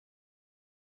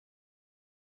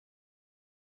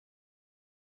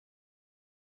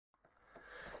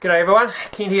G'day everyone,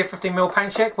 Ken here, 15mm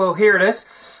Paint Shack. Well, here it is.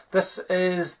 This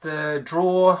is the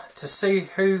draw to see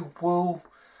who will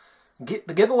get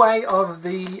the giveaway of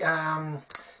the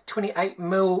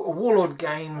 28mm Warlord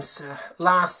Games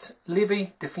last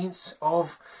levy defense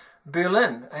of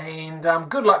Berlin. And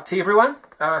good luck to everyone.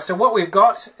 So what we've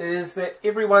got is that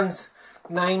everyone's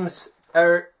names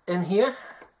are in here.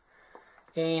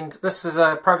 And this is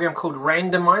a program called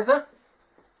Randomizer.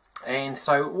 And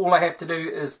so all I have to do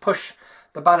is push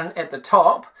the button at the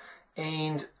top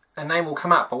and a name will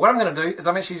come up. But what I'm going to do is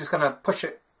I'm actually just going to push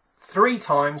it 3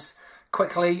 times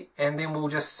quickly, and then we'll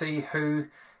just see who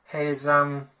has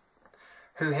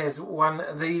won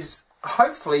these,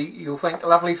 hopefully you'll think,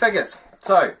 lovely figures.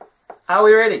 So, are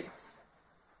we ready?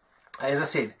 As I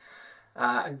said,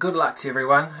 good luck to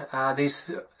everyone. There's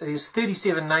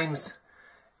 37 names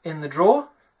in the draw,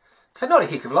 so not a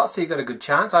heck of a lot, so you've got a good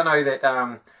chance. I know that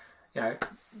you know,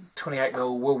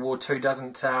 28mm World War II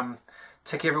doesn't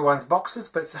tick everyone's boxes,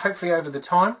 but hopefully over the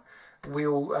time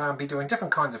we'll be doing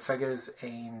different kinds of figures,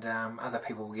 and other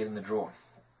people will get in the draw.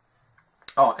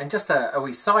 Oh, and just a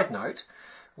wee side note,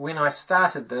 when I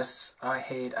started this I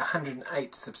had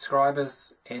 108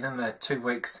 subscribers, and in the 2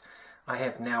 weeks I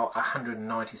have now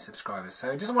 190 subscribers.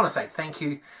 So I just want to say thank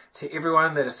you to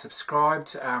everyone that has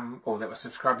subscribed, or that was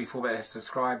subscribed before but have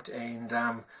subscribed, and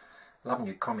loving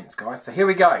your comments, guys. So here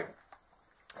we go.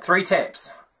 3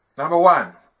 taps. Number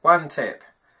 1, 1 tap.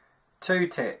 2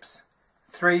 taps.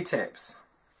 3 taps.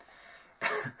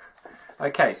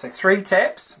 Okay, so 3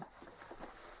 taps.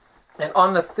 And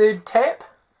on the 3rd tap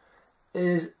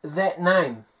is that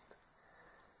name.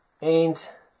 And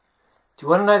do you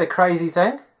want to know the crazy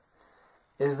thing?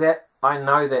 Is that I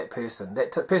know that person.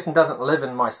 That person doesn't live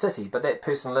in my city, but that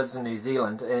person lives in New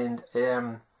Zealand, and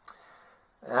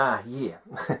yeah,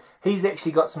 he's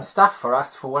actually got some stuff for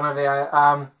us for one of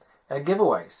our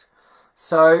giveaways.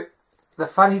 So the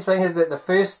funny thing is that the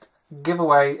first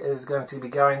giveaway is going to be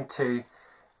going to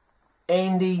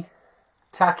Andy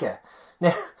Tucker.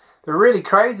 Now the really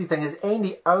crazy thing is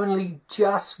Andy only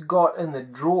just got in the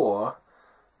draw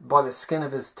by the skin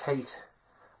of his teeth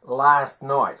last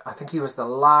night. I think he was the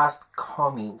last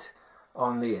comment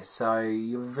on there. So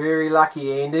you're very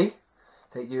lucky, Andy,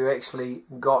 that you actually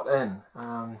got in.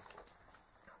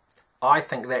 I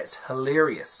think that's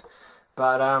hilarious.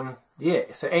 But yeah,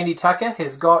 so Andy Tucker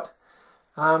has got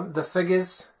the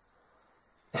figures.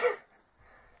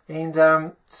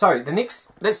 And so the next,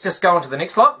 let's just go on to the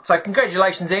next lot. So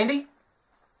congratulations, Andy.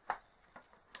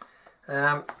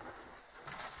 So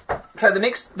the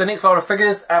next lot of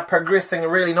figures are progressing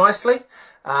really nicely.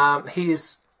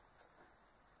 Here's,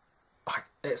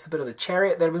 that's the bit of the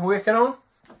chariot that I've been working on.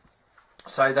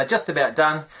 So they're just about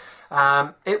done.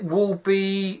 It will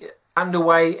be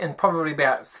underway in probably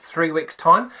about 3 weeks'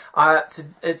 time.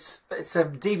 It's a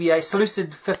DBA,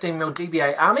 Seleucid 15mm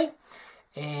DBA army,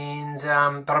 and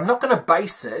but I'm not going to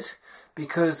base it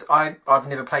because I've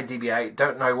never played DBA,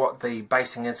 don't know what the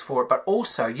basing is for it. But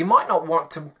also you might not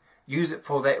want to use it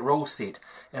for that rule set,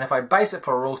 and if I base it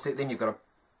for a rule set, then you've got to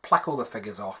pluck all the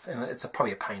figures off, and it's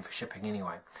probably a pain for shipping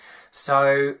anyway.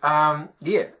 So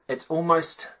yeah, it's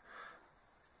almost,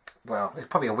 well, it's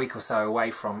probably a week or so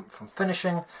away from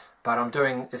finishing, but I'm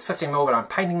doing, it's 15mm, but I'm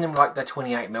painting them like they're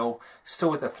 28mm,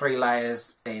 still with the 3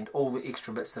 layers and all the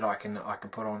extra bits that I can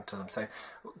put onto them. So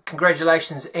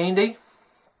congratulations, Andy,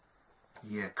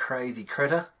 you crazy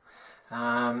critter,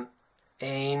 and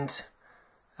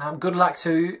good luck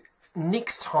to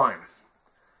next time.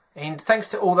 And thanks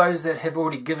to all those that have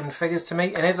already given figures to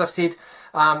me. And as I've said,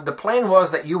 the plan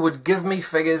was that you would give me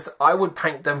figures, I would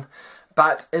paint them,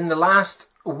 but in the last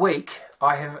week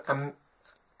I have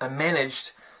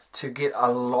managed to get a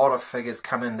lot of figures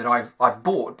come in that I've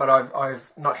bought, but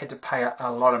I've not had to pay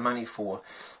a lot of money for.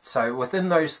 So within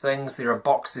those things there are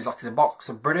boxes, like there's a box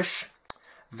of British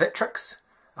Victrix,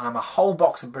 a whole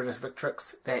box of British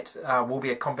Victrix that will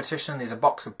be a competition. There's a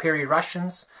box of Perry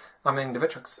Russians, I mean the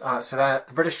Victrix, so the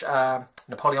British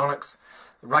Napoleonics,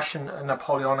 Russian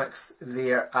Napoleonics,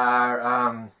 there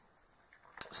are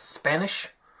Spanish,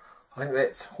 I think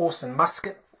that's horse and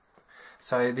musket.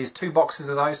 So there's 2 boxes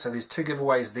of those, so there's 2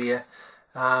 giveaways there.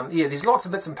 Yeah, there's lots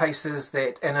of bits and pieces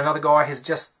that, and another guy has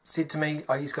just said to me,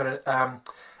 he's got a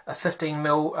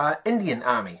 15mm Indian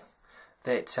army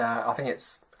that I think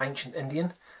it's ancient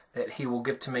Indian, that he will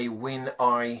give to me when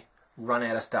I run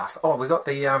out of stuff. Oh, we got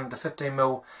the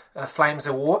 15mm Flames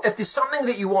of War. If there's something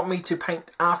that you want me to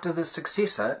paint after the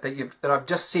successor that I've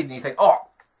just said, and you think, oh,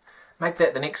 make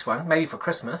that the next one, maybe for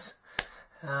Christmas,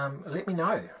 let me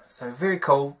know. So very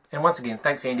cool. And once again,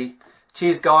 thanks, Andy.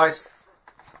 Cheers, guys.